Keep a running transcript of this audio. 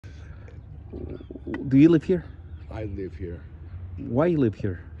Do you live here? I live here. Why you live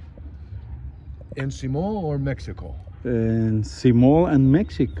here? In Simón or Mexico? In Simón and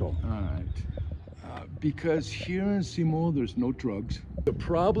Mexico. All right. Because here in Simón, there's no drugs. The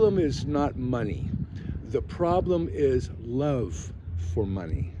problem is not money. The problem is love for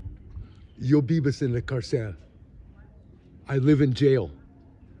money. Yo vives en la cárcel. I live in jail.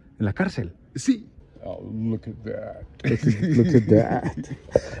 En la cárcel. See? Oh, look at that. Look at that.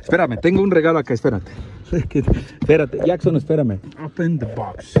 Espérame, tengo un regalo acá, espérate. Espérate, Jackson, espérame. Open the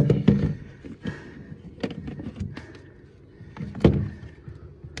box.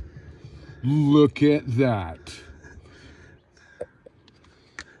 Look at that.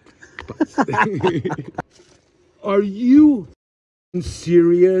 Are you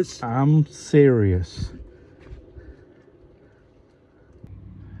serious? I'm serious.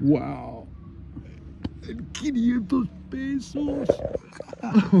 Wow. 500 pesos.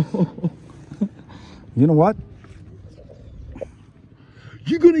 You know what?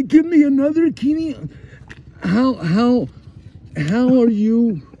 You're gonna give me another 500? How are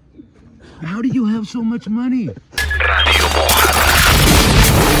you? How do you have so much money? Radio Mojado.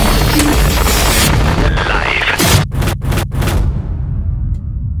 Live.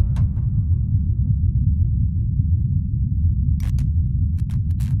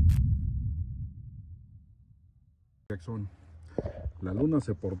 Jackson, la luna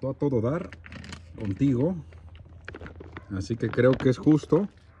se portó a todo dar contigo, así que creo que es justo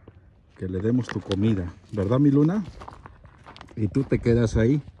que le demos tu comida, ¿verdad, mi luna? Y tú te quedas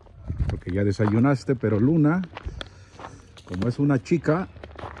ahí, porque ya desayunaste, pero Luna, como es una chica,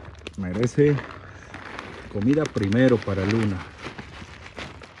 merece comida primero para Luna.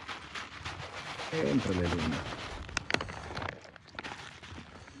 Éntrale, Luna.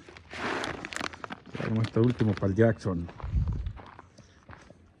 Traemos este último para el Jackson.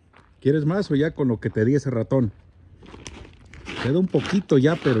 ¿Quieres más o ya con lo que te di ese ratón? Queda un poquito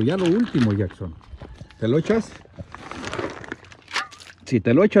ya, pero ya lo último, Jackson. ¿Te lo echas? Si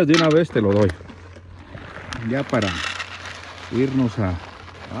te lo echas de una vez, te lo doy. Ya para irnos a...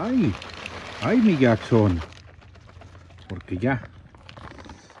 ¡Ay! ¡Ay, mi Jackson! Porque ya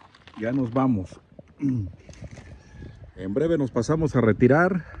nos vamos. En breve nos pasamos a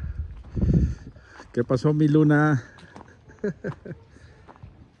retirar. ¿Qué pasó, mi Luna?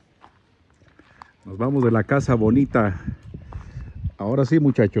 Nos vamos de la casa bonita. Ahora sí,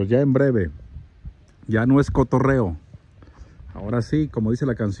 muchachos, ya en breve. Ya no es cotorreo. Ahora sí, como dice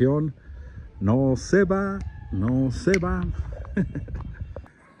la canción, no se va, no se va.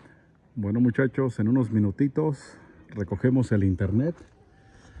 Bueno, muchachos, en unos minutitos recogemos el internet.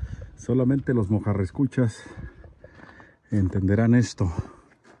 Solamente los mojarrescuchas entenderán esto.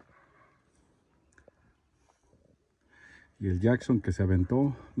 Y el Jackson que se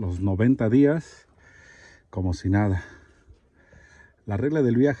aventó los 90 días como si nada. La regla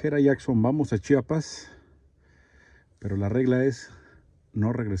del viaje era, Jackson, vamos a Chiapas, pero la regla es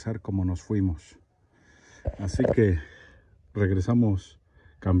no regresar como nos fuimos. Así que regresamos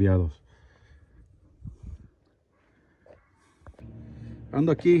cambiados.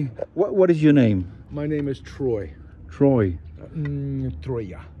 Ando aquí. What is your name? My name is Troy. Troy.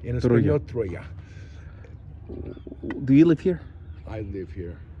 Troya. En español, Troya. Do you live here? I live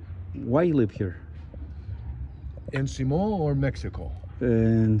here. Why you live here? In Simón or Mexico?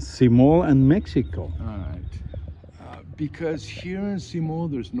 In Simón and Mexico. All right. Because here in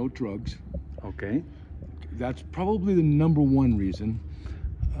Simón, there's no drugs. Okay. That's probably the number one reason.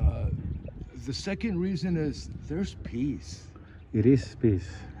 The second reason is there's peace. It is peace.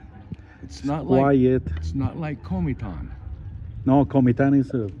 It's not quiet. like it's not like Comitán. No, Comitán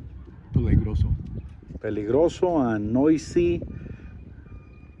is Peligroso. peligroso and noisy.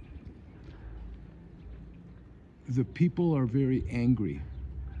 The people are very angry.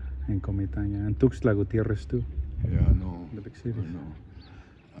 En Comitán, yeah. And Tuxtla Gutiérrez too. Yeah, no. The big cities. No.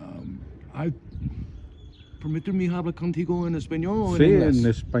 Permíteme hablar contigo en español o en Sí, inglés. en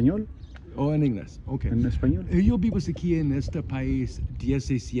español. O en inglés, ok. En español. Yo vivo aquí en este país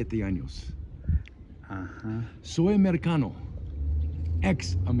 17 años. Ajá. Soy americano.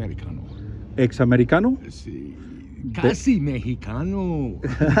 Ex-americano. ¿Ex-americano? Sí. Casi mexicano.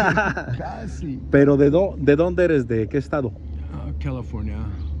 Casi. Pero ¿de dónde eres? ¿De qué estado? California.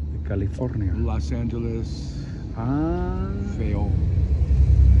 De California. Los Angeles. Ah. Feo.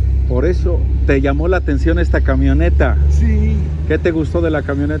 Por eso te llamó la atención esta camioneta. Sí. ¿Qué te gustó de la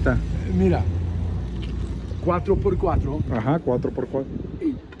camioneta? Mira. 4x4. Ajá, 4x4.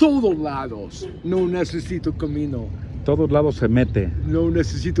 En todos lados. No necesito camino. Todos lados se mete. No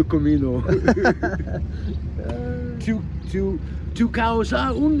necesito camino. tu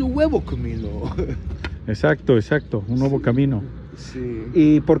causa un nuevo camino. Exacto, exacto, un nuevo camino. Sí.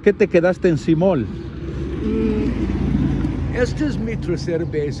 ¿Y por qué te quedaste en Simol? Esta es mi tercera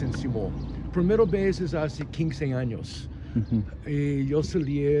vez en Simón. Primera vez es hace 15 años. Y yo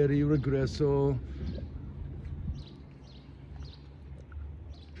salí y regreso.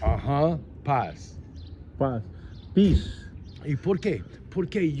 Ajá, paz. Paz. Peace. ¿Y por qué?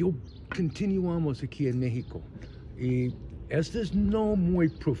 Porque yo continuamos aquí en México. Y esto es no muy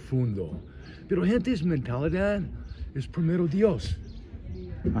profundo. Pero gente's mentalidad es primero Dios.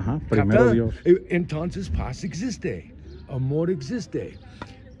 Ajá, primero ¿Capta? Dios. Entonces paz existe, amor existe.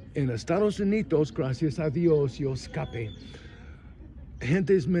 En Estados Unidos, gracias a Dios, yo escapé.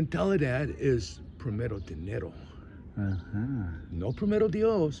 Gente's mentalidad es primero dinero. Ajá. No primero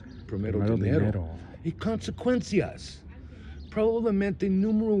Dios, primero dinero. Y consecuencias. Probablemente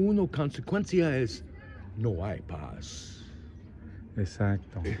número uno consecuencia es no hay paz.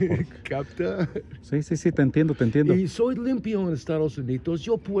 Exacto. ¿Capta? Sí, sí, sí, te entiendo, te entiendo. Y soy limpio en Estados Unidos,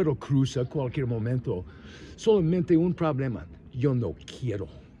 yo puedo cruzar cualquier momento. Solamente un problema, yo no quiero.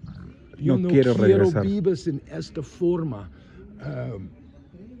 Yo No quiero regresar. vivir en esta forma.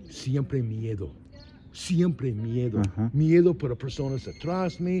 Siempre miedo. Siempre miedo. Ajá. Miedo por personas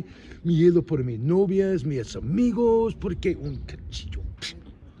atrás de mí, miedo por mis novias, mis amigos, porque un cachillo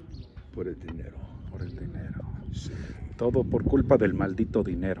por el dinero. Por el dinero. Sí. Todo por culpa del maldito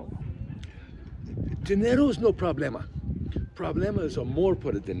dinero. Dinero es no problema. Problema es amor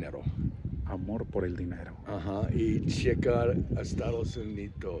por el dinero. Amor por el dinero. Ajá, y checar a Estados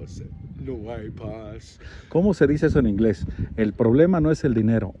Unidos. No hay paz. ¿Cómo se dice eso en inglés? El problema no es el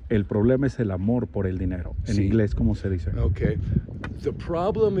dinero, el problema es el amor por el dinero. En Sí. inglés, ¿cómo se dice? Okay. The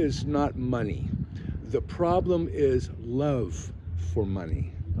problem is not money. The problem is love for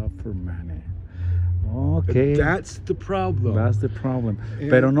money. Love for money. Ok. That's the problem. That's the problem.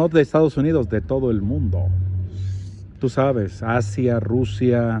 Pero no de Estados Unidos, de todo el mundo. Tú sabes, Asia,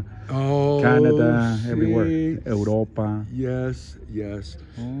 Rusia, Canadá, sí. everywhere. Europa. Yes, yes.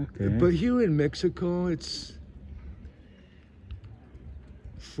 Okay. But here in Mexico, it's,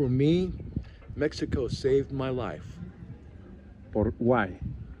 for me, Mexico saved my life Why?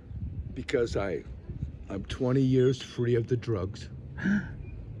 because I'm 20 years free of the drugs.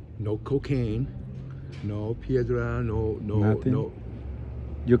 No cocaine, no piedra, Nothing? no.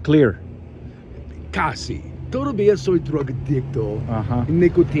 You're clear. Casi. Todavía soy drogadicto. Ajá.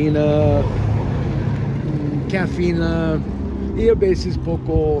 Nicotina, cafeína y a veces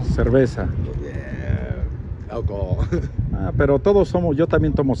poco Cerveza. alcohol. Ah, pero todos somos, yo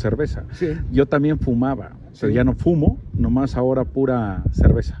también tomo cerveza. Sí. Yo también fumaba. Pero Sí. ya no fumo, nomás ahora pura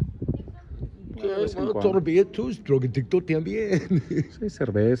cerveza. De vez en Bueno, cuando. todavía tú eres drogadicto también. Sí,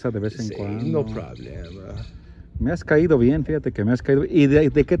 cerveza de vez en Sí, cuando. no problema. Me has caído bien, fíjate que me has caído. ¿Y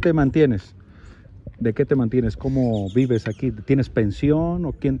de qué te mantienes? ¿De qué te mantienes? ¿Cómo vives aquí? ¿Tienes pensión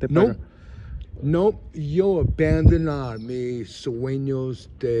o quién te paga? No, yo abandonar mis sueños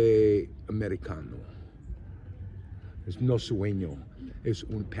de americano. Es no sueño, es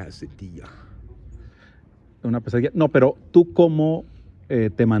un pesadilla. Una pesadilla. No, pero ¿tú cómo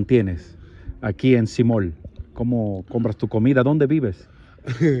te mantienes aquí en Simol? ¿Cómo compras tu comida? ¿Dónde vives?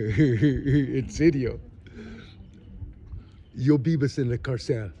 En serio. Yo vivo en la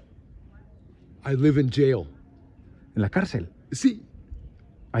cárcel. I live in jail. ¿En la cárcel? Sí,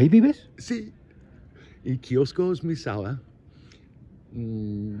 ¿Ahí vives? sí. Y kiosco es mi sala.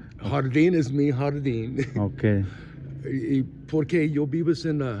 Jardín es mi jardín. Ok. Y porque yo vivo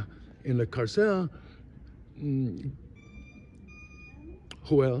en la cárcel,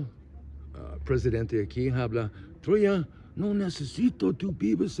 Joel, presidente aquí, habla, Troya, no necesito tú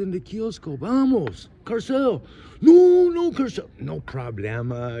vives en el kiosco, vamos, cárcel. No, cárcel. No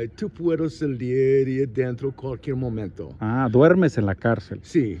problema, tú puedes salir y adentro cualquier momento. Ah, duermes en la cárcel.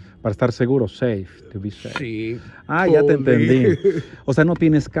 Sí. Para estar seguro, safe, to be safe. Sí. Ah, ya te Poli. entendí. O sea, no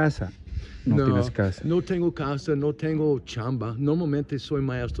tienes casa. No tienes casa. No tengo casa, no tengo chamba. Normalmente soy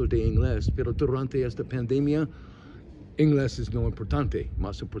maestro de inglés, pero durante esta pandemia, inglés es no importante.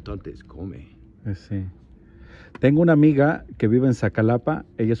 Más importante es comer. Sí. Tengo una amiga que vive en Zacalapa.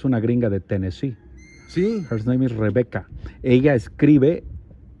 Ella es una gringa de Tennessee. Sí, Her name is Rebecca. Ella escribe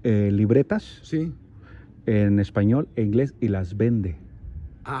libretas sí. en español e inglés y las vende.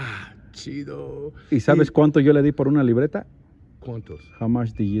 Ah, chido. ¿Y sabes cuánto yo le di por una libreta? ¿Cuántos? How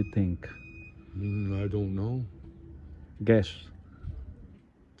much do you think? I don't know. Guess.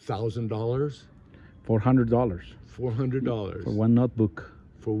 $1,000? $400 $400 for one notebook.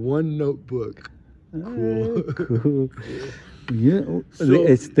 for one notebook. Cool. Cool. Yeah. So,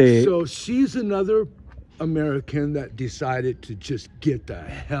 Este, so she's another American that decided to just get the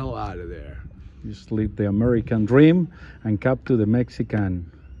hell out of there. Just leave the American dream and come to the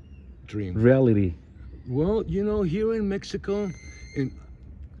Mexican Dream. reality. Well, you know, here in Mexico,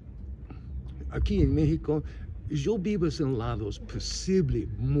 aquí en México, yo vivo en lados posible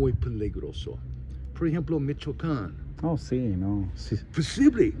muy peligroso. Por ejemplo, Michoacán. Oh, sí, no. Sí.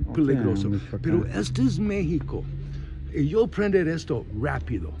 Posible peligroso. Michoacán. Pero este es México. Y yo aprender esto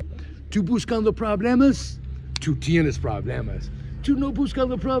rápido. Tú buscando problemas, tú tienes problemas. Tú no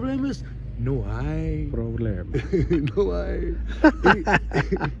buscando problemas, no hay. Problema. No hay.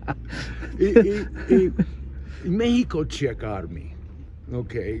 Y México checarme.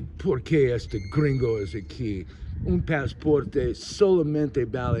 Ok, porque este gringo es aquí. Un pasaporte solamente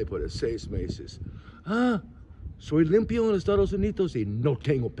vale por 6 meses. Ah, soy limpio en Estados Unidos y no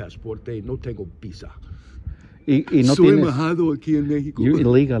tengo pasaporte, no tengo visa. Y no soy tienes... mojado aquí en México. You're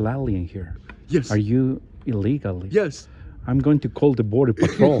illegal alien here. Yes. Are you illegal? Yes. I'm going to call the border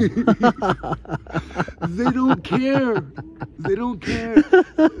patrol. They don't care. They don't care.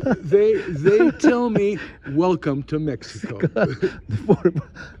 They tell me, welcome to Mexico.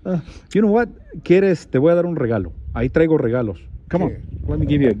 You know what? ¿Quieres? Te voy a dar un regalo. Ahí traigo regalos. Come on, let me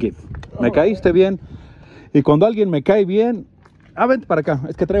give you a gift. Me caíste bien. Y cuando alguien me cae bien... Ah, vente para acá.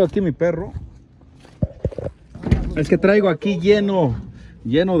 Es que traigo aquí mi perro. Es que traigo aquí lleno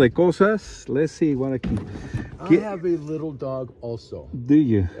de cosas. Let's see what I can... I have a little dog also. Do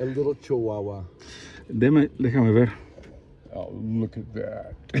you? A little chihuahua. Déjame ver. Oh, look at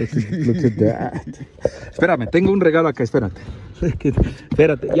that. Look at that. Espérame, tengo un regalo acá, espérate.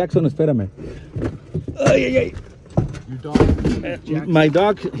 Espérate, Jackson, espérame. Ay, ay, ay. Your dog? Jackson. My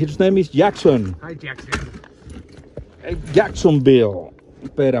dog, his name is Jackson. Hi, Jackson. Jacksonville.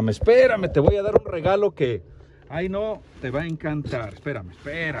 Espérame, te voy a dar un regalo que... Ay, no, te va a encantar. Espérame.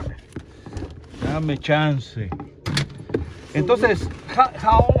 Dame chance. Entonces,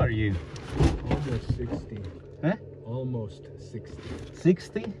 how old are you? Almost 60. Eh? Almost 60.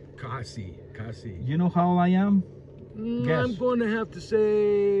 60? Casi. You know how old I am? Guess. I'm going to have to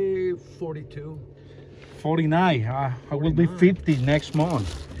say 42. 49. I will be 50 next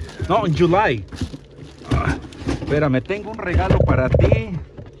month. No, in July. Espérame, tengo un regalo para ti.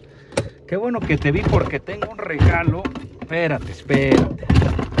 Qué bueno que te vi porque tengo un regalo. Espérate.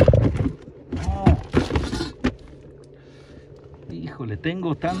 Oh. Híjole,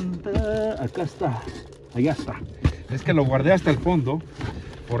 tengo tanta... Acá está. Allá está. Es que lo guardé hasta el fondo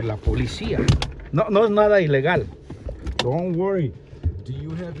por la policía. No es nada ilegal. Don't worry. Do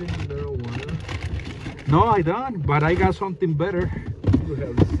you have any marijuana? No, I don't, but I got something better. You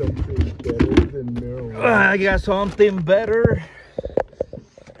have something better than marijuana. I got something better.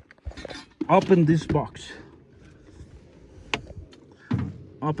 Open this box.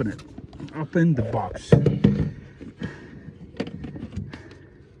 Open it. Open the box.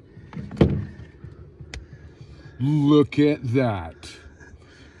 Look at that.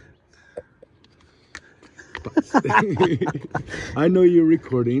 I know you're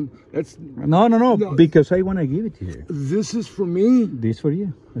recording. That's No, because I want to give it to you. This is for me. This for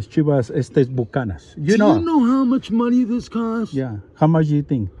you. Es chivas, este es bucanas. Do you know how much money this costs? Yeah. How much do you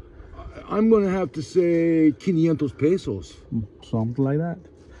think? I'm going to have to say 500 pesos. Something like that.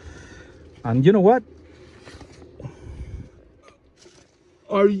 And you know what?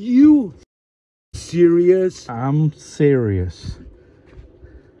 Are you serious? I'm serious.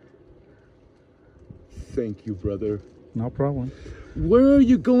 Thank you, brother. No problem. Where are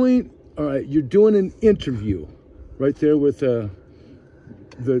you going? All right, you're doing an interview right there with the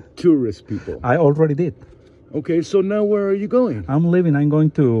tourist people. I already did. Okay, so now where are you going? I'm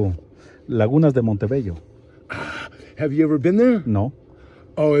going to Lagunas de Montebello. Have you ever been there? No.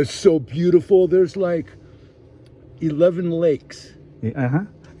 Oh, it's so beautiful. There's like 11 lakes.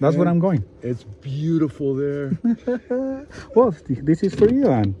 That's where I'm going. It's beautiful there. Well, this is for you,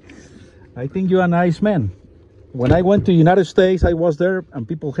 and I think you're a nice man. When I went to United States, I was there, and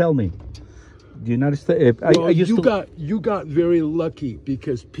people helped me. The United States. Well, you got very lucky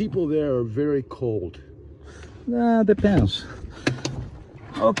because people there are very cold. Depends.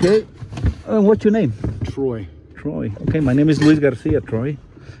 Okay. What's your name? Troy. Troy. Okay, my name is Luis Garcia, Troy.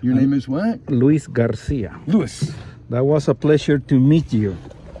 Your name is what? Luis Garcia. Luis. That was a pleasure to meet you.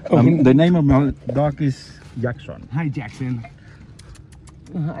 The name of my dog is Jackson. Hi, Jackson.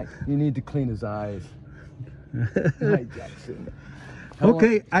 Hi. You need to clean his eyes. Hi, Jackson.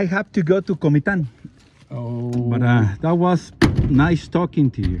 Okay, I have to go to Comitán. Oh. But that was nice talking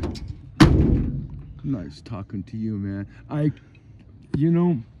to you. Nice talking to you, man. I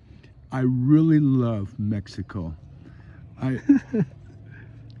really love Mexico.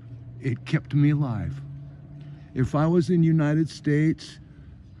 It kept me alive. If I was in the United States,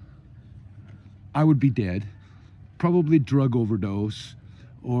 I would be dead. Probably drug overdose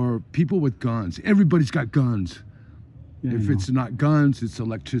or people with guns. Everybody's got guns. Yeah, If I it's not guns, it's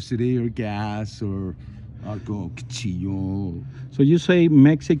electricity or gas or algo, cuchillo. So you say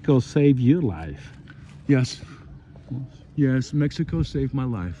Mexico saved your life? Yes. Yes, Mexico saved my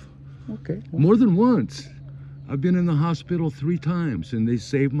life. Okay. More than once. I've been in the hospital 3 times and they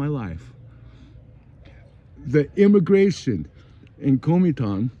saved my life. The immigration in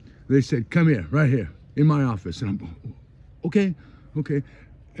Comitán, they said, come here, right here, in my office. And I'm, okay.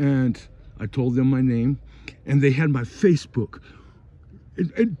 And I told them my name and they had my Facebook.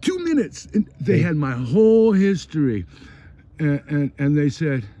 In 2 minutes, they had my whole history. And they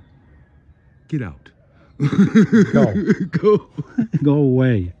said, get out. Go. Go. Go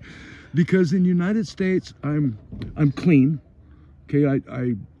away. Because in the United States, I'm clean. Okay,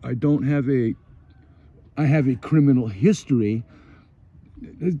 I don't have I have a criminal history.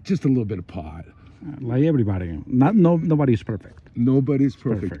 Just a little bit of pot. Like everybody. Nobody's perfect. Nobody's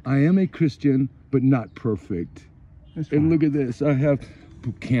perfect. I am a Christian, but not perfect. That's And fine. look at this. I have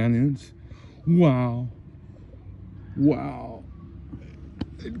Buchanan's. Wow.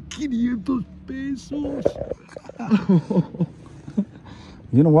 500 pesos.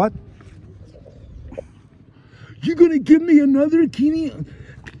 You know what? You're gonna give me another Kini?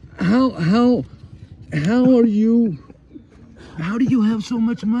 How are you? How do you have so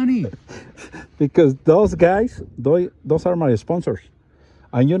much money? Because those guys, those are my sponsors.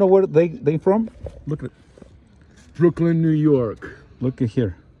 And you know where they from? Look at Brooklyn, New York. look at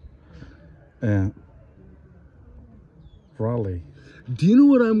here. Raleigh. Do you know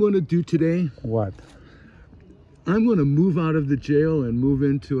what I'm going to do today? What? I'm going to move out of the jail and move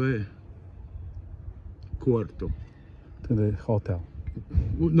into a cuarto. To the hotel.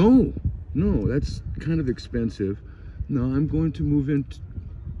 Well, no, that's kind of expensive. No, I'm going to move in.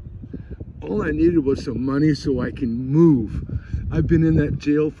 All I needed was some money so I can move. I've been in that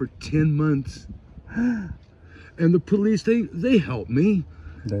jail for 10 months. And the police, they help me.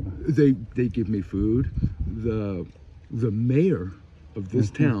 They give me food. The mayor of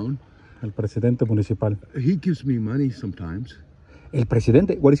this town, El presidente municipal. he gives me money sometimes. El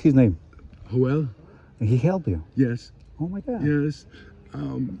presidente, what is his name? Joel, He helped you. yes, Oh my God. yes.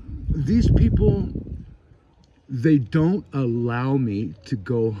 These people, they don't allow me to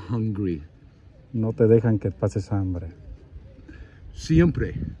go hungry. No te dejan que pases hambre.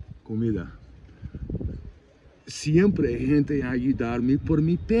 Siempre comida. Siempre gente a ayudarme por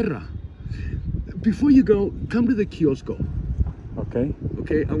mi perra. Before you go, come to the kiosco. Okay.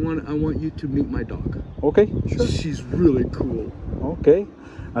 Okay, I want you to meet my dog. Okay, sure. She's really cool. Okay.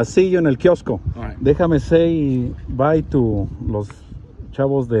 I'll see you en el kiosco. All right. Déjame say bye to los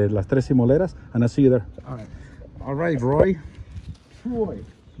chavos de las Tres Simoleras, and I'll see you there. All right. All right, Roy.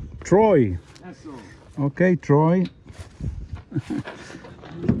 Troy. That's all. Okay, Troy.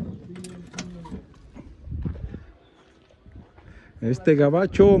 Este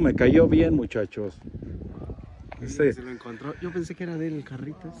gabacho me cayó bien, muchachos. Se lo encontró. Yo pensé que era de él el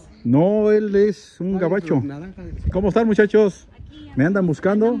carritos. No, él es un gabacho. Naranja. ¿Cómo están, muchachos? ¿Me andan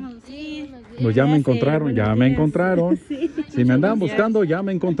buscando? Sí. Pues ya me encontraron, ya me encontraron. Sí. Si me andaban buscando, ya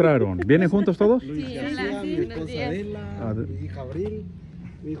me encontraron. ¿Vienen juntos todos? Luis Sí, García, hola, mi sí, esposa buenos días. Adela, mi hija Abril,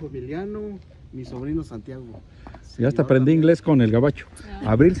 mi hijo Emiliano, mi sobrino Santiago. Ya hasta aprendí inglés con el gabacho.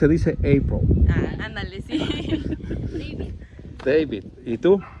 Abril se dice April. Ah, ándale, sí. David. ¿Y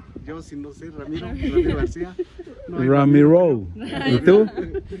tú? Yo, si no sé, Ramiro García. No hay Ramiro. ¿Y tú?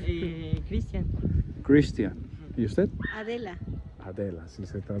 Cristian. Cristian. ¿Y usted? Adela. Adela, sí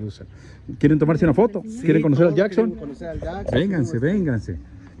se traduce. ¿Quieren tomarse una foto? Sí, ¿Quieren conocer al todos Jackson? queremos conocer al Jackson. Vénganse, vénganse.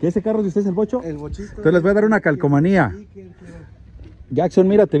 ¿Que ese carro de usted es el bocho? El bochito. Entonces les voy a dar una calcomanía. Sí, que- Jackson,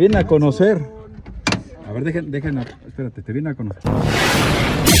 mira, te vienen a conocer. A ver, dejen, espérate, te vienen a conocer.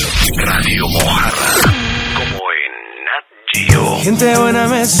 Radio Mojada. Como en Nat Geo. Gente buena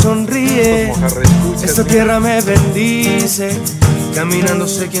me sonríe, esta tierra me bendice, caminando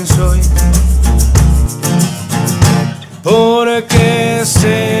sé quién soy. ¿Por qué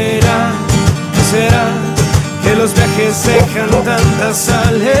será que los viajes dejan tantas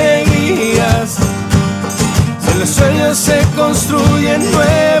alegrías? Si en los sueños se construyen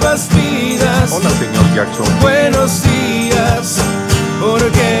nuevas vidas. Hola, señor Jackson. Buenos días, ¿por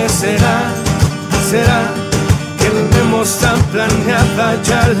qué será que tenemos tan planeada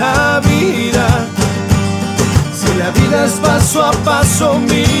ya la vida? Si la vida es paso a paso,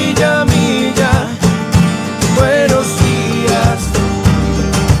 milla a milla. Buenos días.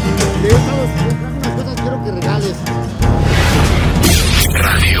 Quiero que regales.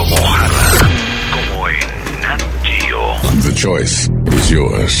 Radio Mojada. Como en Nat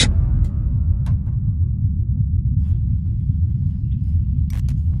mojarras.